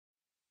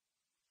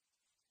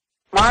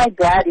My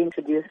dad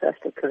introduced us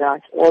to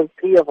karate, all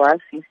three of us,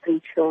 his three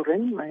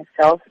children,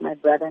 myself, my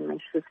brother, and my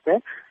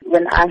sister.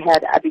 When I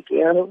had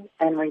Abigail,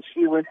 and when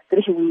she was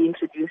 3, we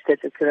introduced her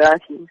to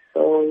karate.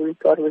 So we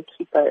thought we'd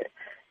keep her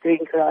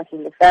doing karate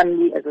in the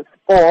family as a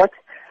sport.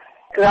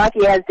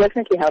 Karate has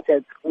definitely helped her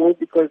at school,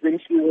 because when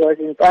she was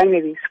in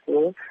primary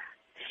school,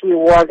 she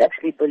was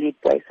actually bullied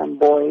by some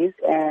boys,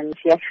 and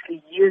she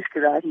actually used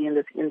karate in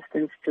this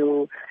instance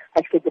to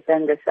actually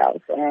defend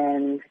herself.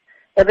 And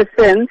ever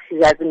since, she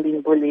hasn't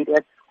been bullied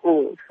at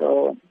school,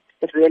 so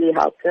it really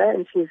helped her.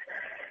 And she's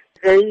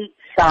very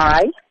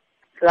shy.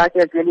 Karate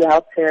has really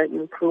helped her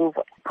improve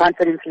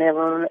confidence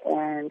level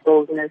and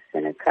boldness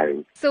and her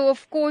courage. So,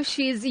 of course,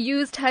 she's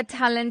used her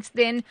talent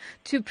then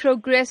to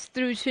progress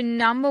through to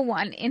number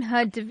 1 in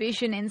her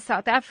division in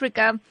South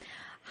Africa.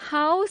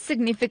 How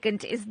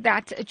significant is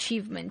that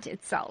achievement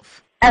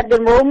itself? At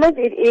the moment,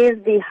 it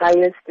is the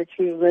highest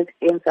achievement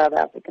in South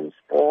African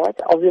sport.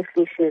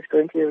 Obviously, she is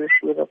going to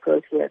receive a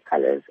Croatia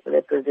colors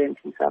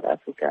representing South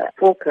Africa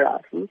for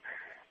karate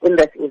in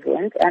this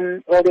event.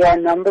 And there are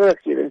a number of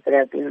students that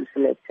have been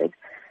selected,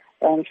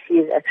 and she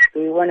is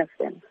actually one of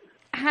them.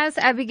 Has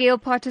Abigail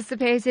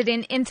participated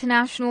in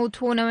international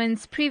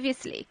tournaments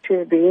previously?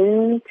 She's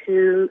been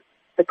to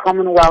the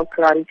Commonwealth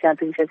Karate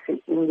Championships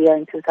in India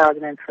in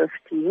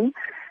 2015.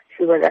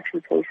 She was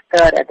actually placed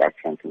 3rd at that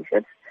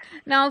championship.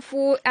 Now,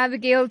 for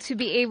Abigail to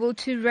be able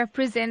to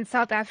represent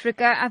South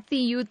Africa at the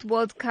Youth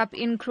World Cup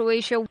in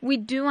Croatia, we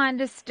do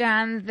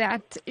understand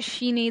that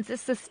she needs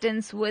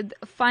assistance with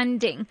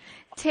funding.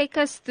 Take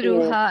us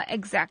through her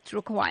exact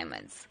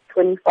requirements.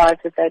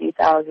 25 to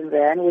 30,000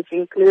 rand, which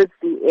includes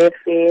the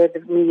airfare,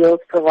 the meals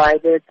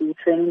provided, the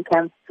training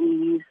camp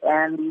fees,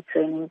 and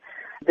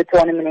the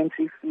tournament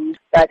entry fees.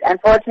 But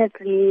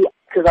unfortunately,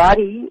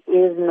 karate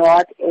is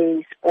not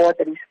a sport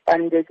that is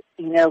funded,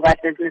 by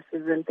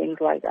businesses and things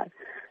like that.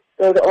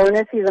 So the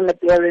onus is on the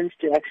parents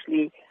to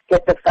actually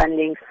get the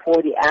funding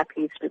for the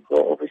athletes to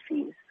go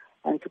overseas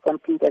and to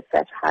compete at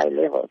such high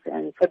levels.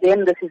 And for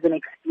them, this is an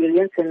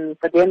experience, and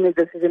for them,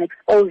 this is an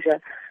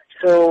exposure.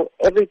 So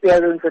every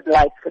parent would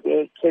like for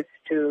their kids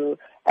to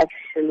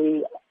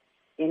actually,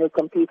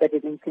 compete at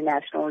an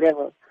international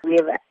level. We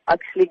have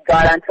actually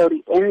got until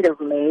the end of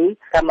May to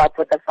come up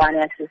with the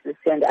finances to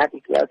send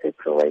Abigail to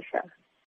Croatia.